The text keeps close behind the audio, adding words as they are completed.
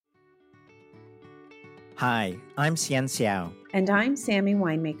Hi, I'm Xian Xiao. And I'm Sammy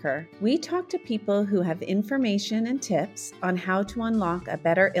Winemaker. We talk to people who have information and tips on how to unlock a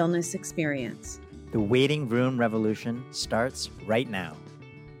better illness experience. The waiting room revolution starts right now.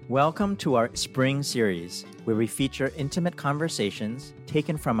 Welcome to our spring series, where we feature intimate conversations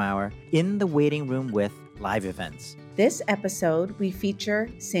taken from our In the Waiting Room With live events. This episode, we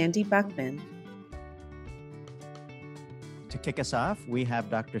feature Sandy Buchman. To kick us off, we have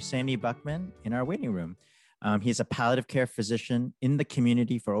Dr. Sandy Buchman in our waiting room. He's a palliative care physician in the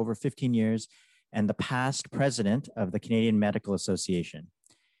community for over 15 years and the past president of the Canadian Medical Association.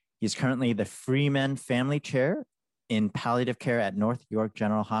 He's currently the Freeman Family Chair in palliative care at North York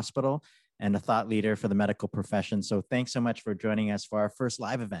General Hospital and a thought leader for the medical profession. So thanks so much for joining us for our first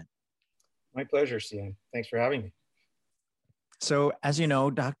live event. My pleasure, Cian. Thanks for having me. So as you know,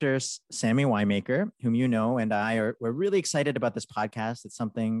 Dr. Sammy Winemaker, whom you know, and we're really excited about this podcast. It's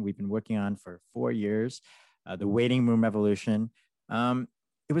something we've been working on for 4 years, the waiting room revolution.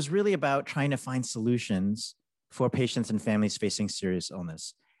 It was really about trying to find solutions for patients and families facing serious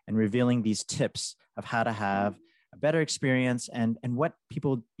illness and revealing these tips of how to have a better experience and what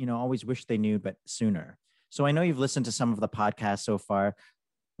people, always wish they knew, but sooner. So I know you've listened to some of the podcasts so far.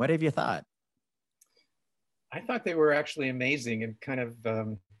 What have you thought? I thought they were actually amazing and kind of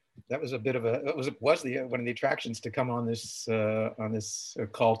that was a bit of one of the attractions to come on this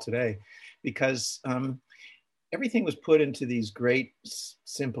call today, because everything was put into these great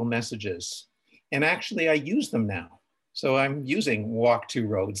simple messages, and actually I use them now. So I'm using walk two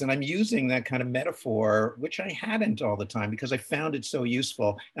roads, and I'm using that kind of metaphor, which I hadn't all the time because I found it so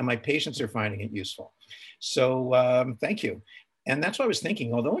useful, and my patients are finding it useful. So thank you. And that's what I was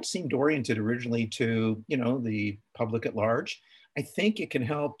thinking. Although it seemed oriented originally to, the public at large, I think it can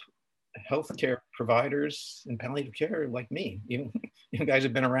help healthcare providers in palliative care like me. You guys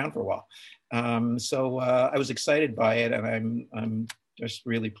have been around for a while. So I was excited by it, and I'm just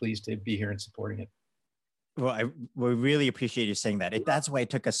really pleased to be here and supporting it. Well, we really appreciate you saying that. That's why it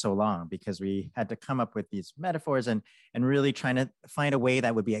took us so long, because we had to come up with these metaphors and really trying to find a way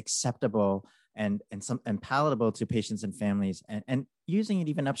that would be acceptable and palatable to patients and families, and using it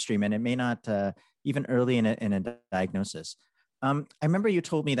even upstream, and it may not even early in a diagnosis. I remember you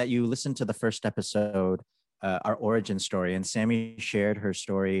told me that you listened to the first episode, our origin story, and Sammy shared her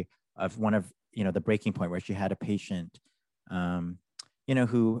story of one of the breaking point where she had a patient,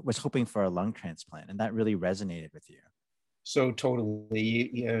 who was hoping for a lung transplant, and that really resonated with you. So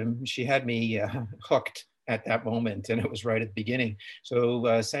totally, she had me hooked at that moment, and it was right at the beginning.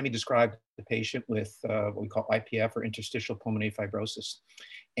 So Sammy described the patient with what we call IPF, or interstitial pulmonary fibrosis.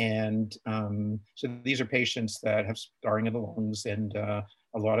 And so these are patients that have scarring of the lungs and a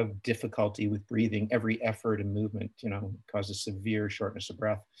lot of difficulty with breathing. Every effort and movement, causes severe shortness of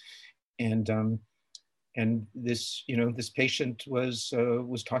breath. And this, this patient was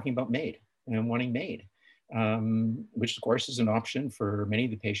talking about MAID and wanting MAID, which of course is an option for many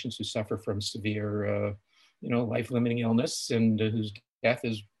of the patients who suffer from severe life-limiting illness and whose death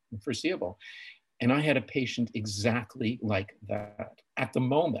is foreseeable. And I had a patient exactly like that at the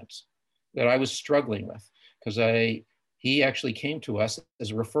moment that I was struggling with, because he actually came to us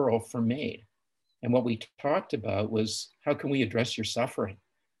as a referral for MAID. And what we talked about was, how can we address your suffering?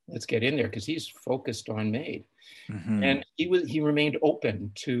 Let's get in there, because he's focused on MAID. Mm-hmm. And he remained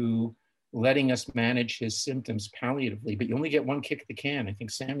open to letting us manage his symptoms palliatively, but you only get one kick at the can. I think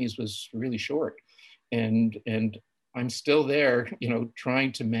Sammy's was really short. And I'm still there,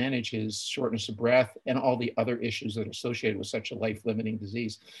 trying to manage his shortness of breath and all the other issues that are associated with such a life-limiting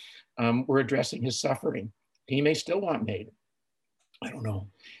disease. We're addressing his suffering. He may still want MAID. I don't know.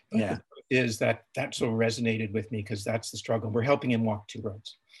 But yeah, is that so resonated with me, because that's the struggle. We're helping him walk two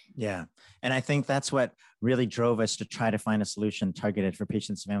roads. Yeah. And I think that's what really drove us to try to find a solution targeted for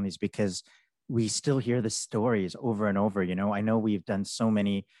patients and families, because we still hear the stories over and over. I know we've done so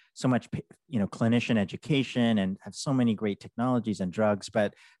much, clinician education and have so many great technologies and drugs,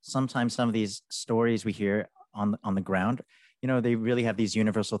 but sometimes some of these stories we hear on the ground, they really have these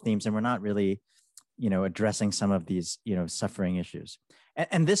universal themes, and we're not really, addressing some of these, suffering issues.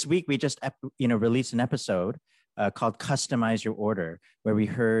 And this week we just, released an episode called Customize Your Order, where we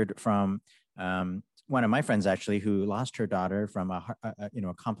heard from one of my friends, actually, who lost her daughter from a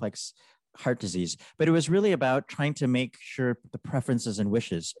complex heart disease. But it was really about trying to make sure the preferences and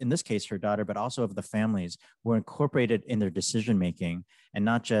wishes, in this case, her daughter, but also of the families, were incorporated in their decision-making and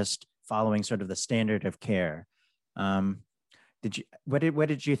not just following sort of the standard of care. What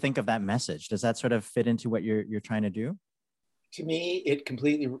did you think of that message? Does that sort of fit into what you're trying to do? To me, it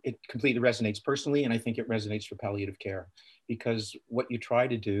completely resonates personally, and I think it resonates for palliative care, because what you try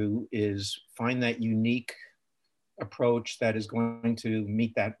to do is find that unique approach that is going to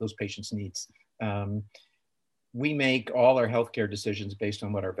meet those patients' needs. We make all our healthcare decisions based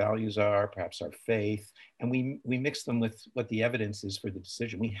on what our values are, perhaps our faith, and we mix them with what the evidence is for the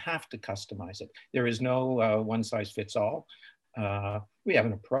decision. We have to customize it. There is no one size fits all. We have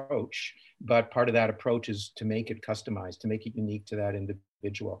an approach, but part of that approach is to make it customized, to make it unique to that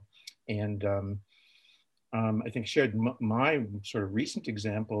individual. And I think shared my sort of recent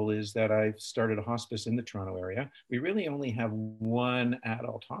example is that I've started a hospice in the Toronto area. We really only have one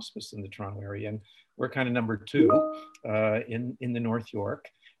adult hospice in the Toronto area, and we're kind of number two in the North York.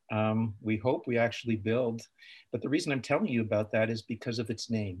 We hope we actually build, but the reason I'm telling you about that is because of its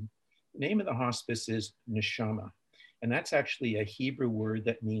name. The name of the hospice is Neshama, and that's actually a Hebrew word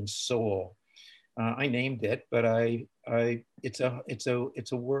that means soul. I named it, but it's a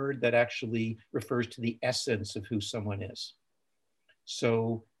word that actually refers to the essence of who someone is.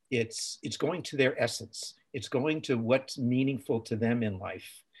 So it's going to their essence. It's going to what's meaningful to them in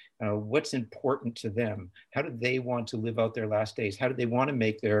life. What's important to them? How do they want to live out their last days? How do they want to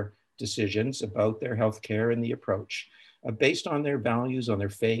make their decisions about their healthcare and the approach based on their values, on their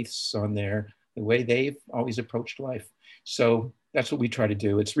faiths, on the way they've always approached life? So that's what we try to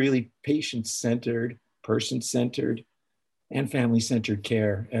do. It's really patient-centered, person-centered, and family-centered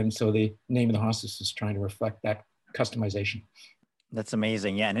care. And so the name of the hospice is trying to reflect that customization. That's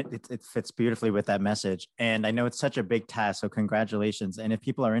amazing. Yeah. And it fits beautifully with that message. And I know it's such a big task. So congratulations. And if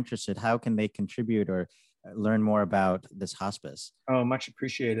people are interested, how can they contribute or learn more about this hospice? Oh, much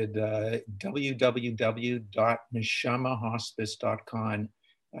appreciated. www.neshamahospice.com.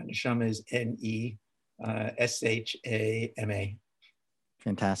 Neshama is Neshama.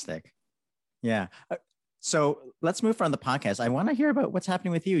 Fantastic. Yeah. So let's move from the podcast. I want to hear about what's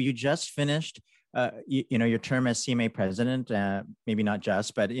happening with you. You just finished, your term as CMA president, maybe not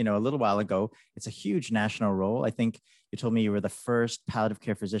just, but, a little while ago. It's a huge national role. I think you told me you were the first palliative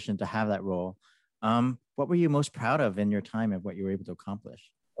care physician to have that role. What were you most proud of in your time and what you were able to accomplish?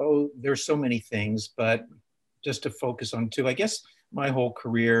 Oh, there's so many things, but just to focus on two, I guess my whole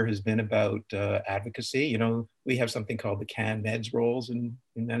career has been about advocacy. We have something called the CAN-MEDS roles in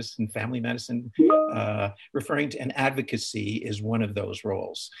medicine, family medicine, referring to, and advocacy is one of those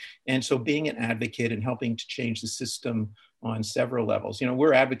roles. And so being an advocate and helping to change the system on several levels.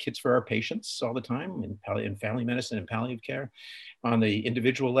 We're advocates for our patients all the time in family medicine and palliative care on the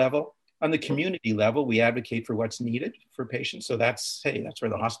individual level. On the community level, we advocate for what's needed for patients. So that's where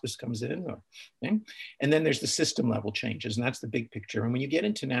the hospice comes in. And then there's the system level changes, and that's the big picture. And when you get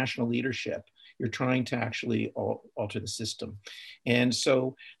into national leadership, you're trying to actually alter the system. And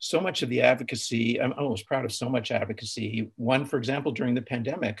so much of the advocacy, I'm almost proud of so much advocacy. One, for example, during the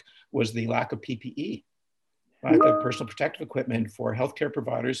pandemic was the lack of PPE. Lack of personal protective equipment for healthcare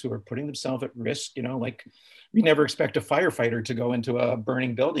providers who are putting themselves at risk. Like we never expect a firefighter to go into a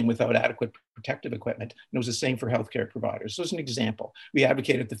burning building without adequate protective equipment. And it was the same for healthcare providers. So as an example, we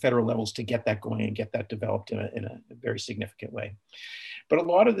advocate at the federal levels to get that going and get that developed in a very significant way. But a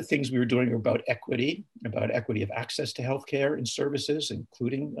lot of the things we were doing were about equity of access to healthcare and services,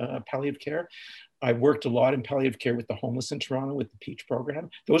 including palliative care. I worked a lot in palliative care with the homeless in Toronto with the PEACH program.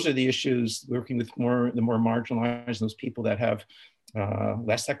 Those are the issues, working with the more marginalized, those people that have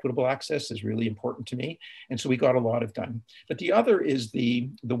less equitable access is really important to me. And so we got a lot of done. But the other is the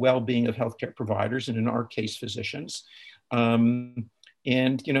well-being of healthcare providers, and in our case, physicians. And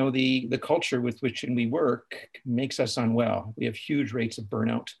the culture with which we work makes us unwell. We have huge rates of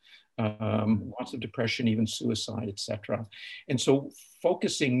burnout, lots of depression, even suicide, et cetera. And so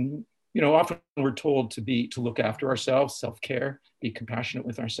focusing, often we're told to look after ourselves, self-care, be compassionate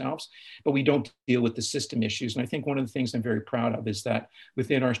with ourselves, but we don't deal with the system issues. And I think one of the things I'm very proud of is that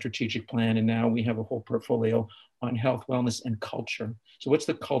within our strategic plan, and now we have a whole portfolio on health, wellness, and culture. So what's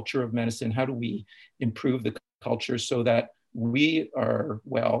the culture of medicine? How do we improve the culture so that we are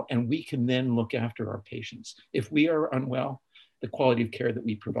well and we can then look after our patients? If we are unwell, the quality of care that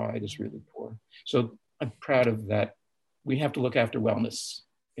we provide is really poor. So I'm proud of that. We have to look after wellness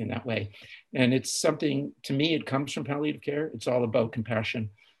in that way. And it's something, to me, it comes from palliative care. It's all about compassion,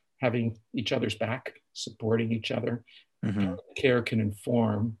 having each other's back, supporting each other. Mm-hmm. Care can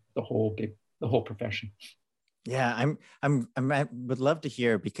inform the whole profession. Yeah, I would love to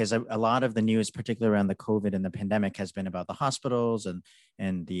hear, because a lot of the news, particularly around the COVID and the pandemic, has been about the hospitals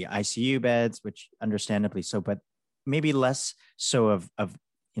and the ICU beds, which understandably so, but maybe less so of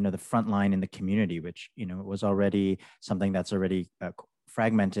the front line in the community, which, was already something that's already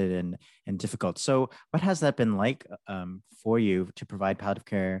fragmented and difficult. So what has that been like for you to provide palliative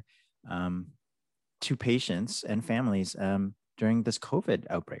care to patients and families during this COVID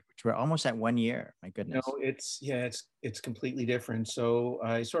outbreak, which we're almost at 1 year? My goodness. No, it's completely different. So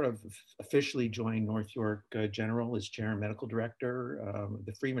I sort of officially joined North York General as chair and medical director of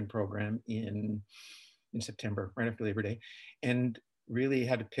the Freeman program in September, right after Labor Day, and really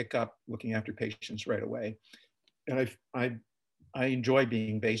had to pick up looking after patients right away. And I enjoy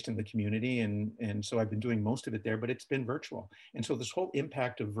being based in the community, and so I've been doing most of it there, but it's been virtual. And so this whole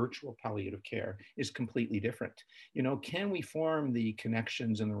impact of virtual palliative care is completely different. You know, can we form the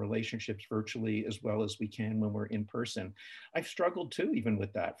connections and the relationships virtually as well as we can when we're in person? I've struggled too, even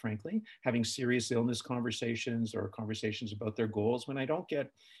with that, frankly, having serious illness conversations or conversations about their goals when you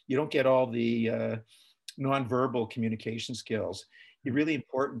don't get all the nonverbal communication skills. It's really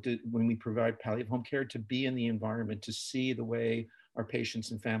important to, when we provide palliative home care, to be in the environment, to see the way our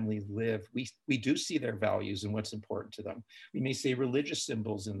patients and families live. We do see their values and what's important to them. We may see religious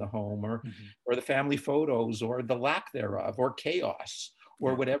symbols in the home, or the family photos, or the lack thereof, or chaos,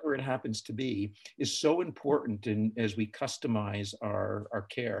 or whatever it happens to be, is so important as we customize our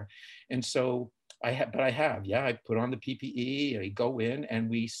care. And so I put on the PPE, I go in and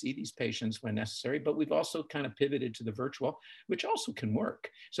we see these patients when necessary, but we've also kind of pivoted to the virtual, which also can work.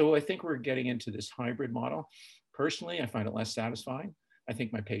 So I think we're getting into this hybrid model. Personally, I find it less satisfying. I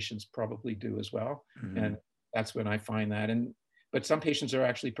think my patients probably do as well. And that's when I find that. But some patients are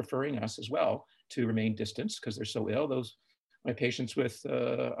actually preferring us as well to remain distant because they're so ill. My patients with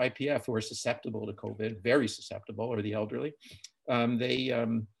IPF who are susceptible to COVID, very susceptible, or the elderly,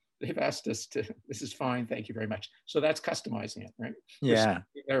 they've asked us to, this is fine, thank you very much. So that's customizing it, right? Yeah.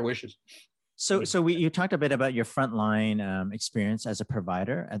 Their wishes. So you talked a bit about your frontline experience as a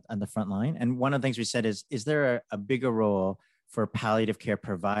provider on the front line. And one of the things we said is there a bigger role for palliative care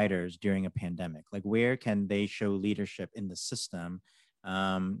providers during a pandemic? Like, where can they show leadership in the system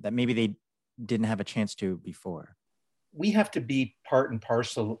that maybe they didn't have a chance to before? We have to be part and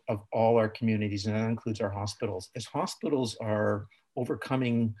parcel of all our communities, and that includes our hospitals. As hospitals are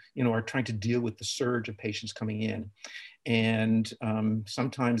overcoming, are trying to deal with the surge of patients coming in, and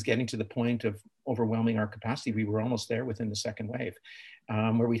sometimes getting to the point of overwhelming our capacity. We were almost there within the second wave,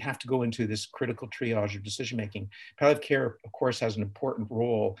 where we'd have to go into this critical triage of decision-making. Palliative care, of course, has an important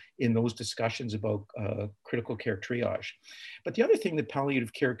role in those discussions about critical care triage. But the other thing that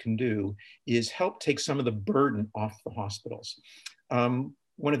palliative care can do is help take some of the burden off the hospitals.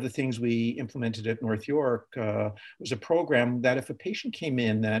 One of the things we implemented at North York was a program that if a patient came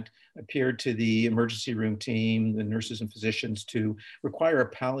in that appeared to the emergency room team, the nurses and physicians, to require a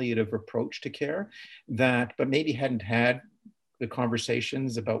palliative approach to care, but maybe hadn't had the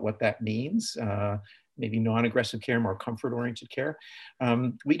conversations about what that means, maybe non-aggressive care, more comfort-oriented care.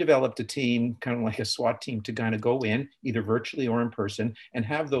 We developed a team, kind of like a SWAT team, to kind of go in, either virtually or in person, and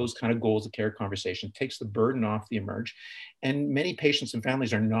have those kind of goals of care conversation. Takes the burden off the emerge. And many patients and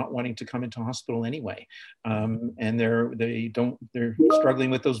families are not wanting to come into hospital anyway. And they're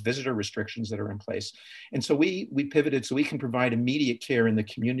struggling with those visitor restrictions that are in place. And so we pivoted so we can provide immediate care in the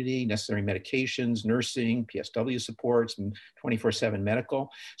community, necessary medications, nursing, PSW supports, and 24/7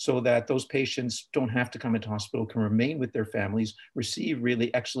 medical, so that those patients don't have to come into hospital, can remain with their families, receive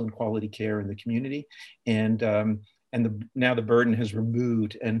really excellent quality care in the community. Now the burden has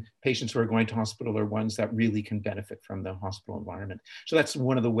removed, and patients who are going to hospital are ones that really can benefit from the hospital environment. So that's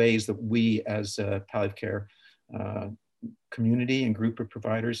one of the ways that we, as a palliative care community and group of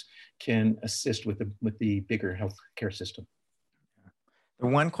providers, can assist with the bigger healthcare system. The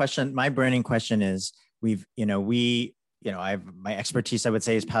one question, my burning question is, my expertise, I would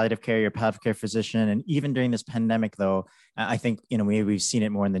say, is palliative care. You're a palliative care physician. And even during this pandemic, though, I think, we've seen it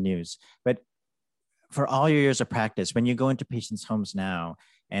more in the news. But for all your years of practice, when you go into patients' homes now,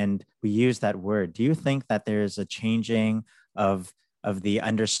 and we use that word, do you think that there's a changing of the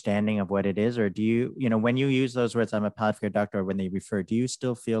understanding of what it is? Or do you, when you use those words, I'm a palliative care doctor, or when they refer, do you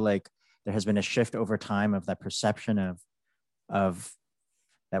still feel like there has been a shift over time of that perception of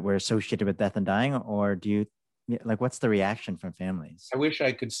that we're associated with death and dying? Or do you, what's the reaction from families? I wish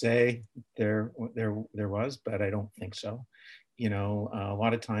I could say there was, but I don't think so. A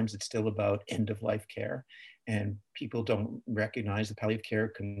lot of times it's still about end-of-life care, and people don't recognize that palliative care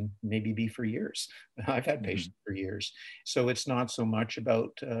can maybe be for years. I've had patients for years. So it's not so much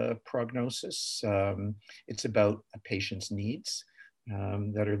about prognosis. It's about a patient's needs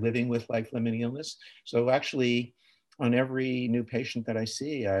that are living with life-limiting illness. So actually, on every new patient that I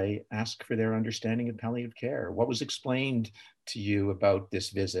see, I ask for their understanding of palliative care. What was explained to you about this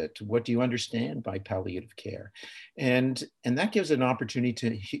visit? What do you understand by palliative care? And that gives an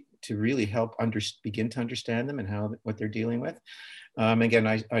opportunity to really help begin to understand them and what they're dealing with. Again,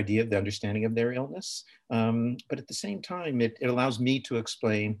 idea of the understanding of their illness. But at the same time, it allows me to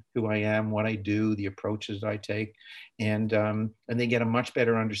explain who I am, what I do, the approaches I take, and they get a much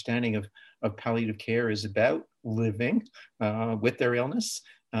better understanding of palliative care is about living with their illness.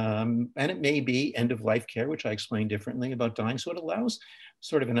 And it may be end of life care, which I explain differently about dying. So it allows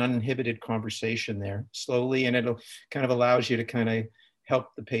sort of an uninhibited conversation there slowly, and it'll kind of allows you to kind of help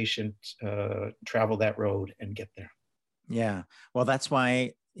the patient travel that road and get there. Yeah. Well, that's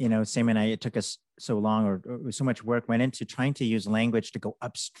why, Sam and I, it took us so long or so much work went into trying to use language to go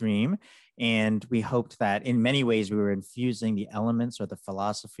upstream. And we hoped that in many ways we were infusing the elements or the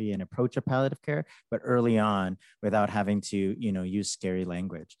philosophy and approach of palliative care, but early on without having to, use scary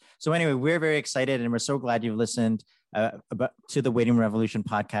language. So anyway, we're very excited and we're so glad you've listened to the Waiting Revolution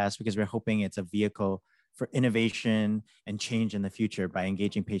podcast, because we're hoping it's a vehicle for innovation and change in the future by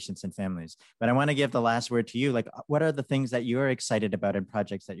engaging patients and families. But I want to give the last word to you. Like, what are the things that you're excited about in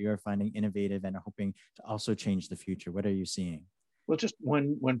projects that you're finding innovative and are hoping to also change the future? What are you seeing? Well, just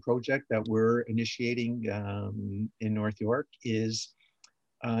one project that we're initiating in North York is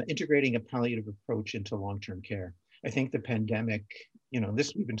integrating a palliative approach into long-term care. I think the pandemic,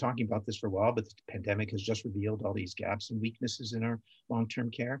 we've been talking about this for a while, but the pandemic has just revealed all these gaps and weaknesses in our long-term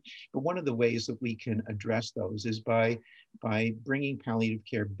care. But one of the ways that we can address those is by bringing palliative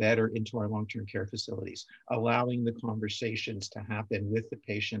care better into our long-term care facilities, allowing the conversations to happen with the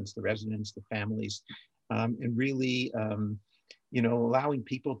patients, the residents, the families, and really, allowing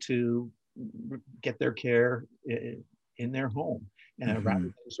people to get their care in their home. Rather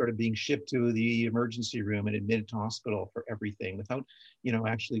than sort of being shipped to the emergency room and admitted to hospital for everything without,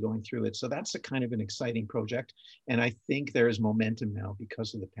 actually going through it. So that's a kind of an exciting project. And I think there is momentum now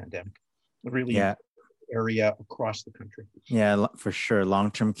because of the pandemic, really area across the country. Yeah, for sure.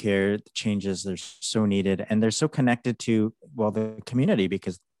 Long-term care changes, they're so needed and they're so connected to, the community,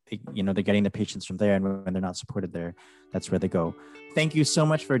 because they're getting the patients from there, and when they're not supported there, that's where they go. Thank you so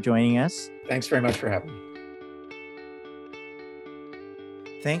much for joining us. Thanks very much for having me.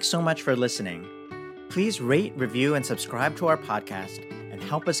 Thanks so much for listening. Please rate, review, and subscribe to our podcast and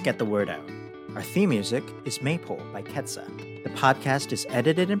help us get the word out. Our theme music is Maypole by Ketsa. The podcast is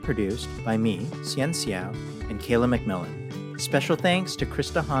edited and produced by me, Xian Xiao, and Kayla McMillan. Special thanks to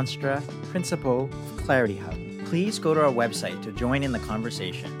Krista Honstra, Principal of Clarity Hub. Please go to our website to join in the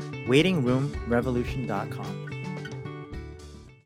conversation, waitingroomrevolution.com.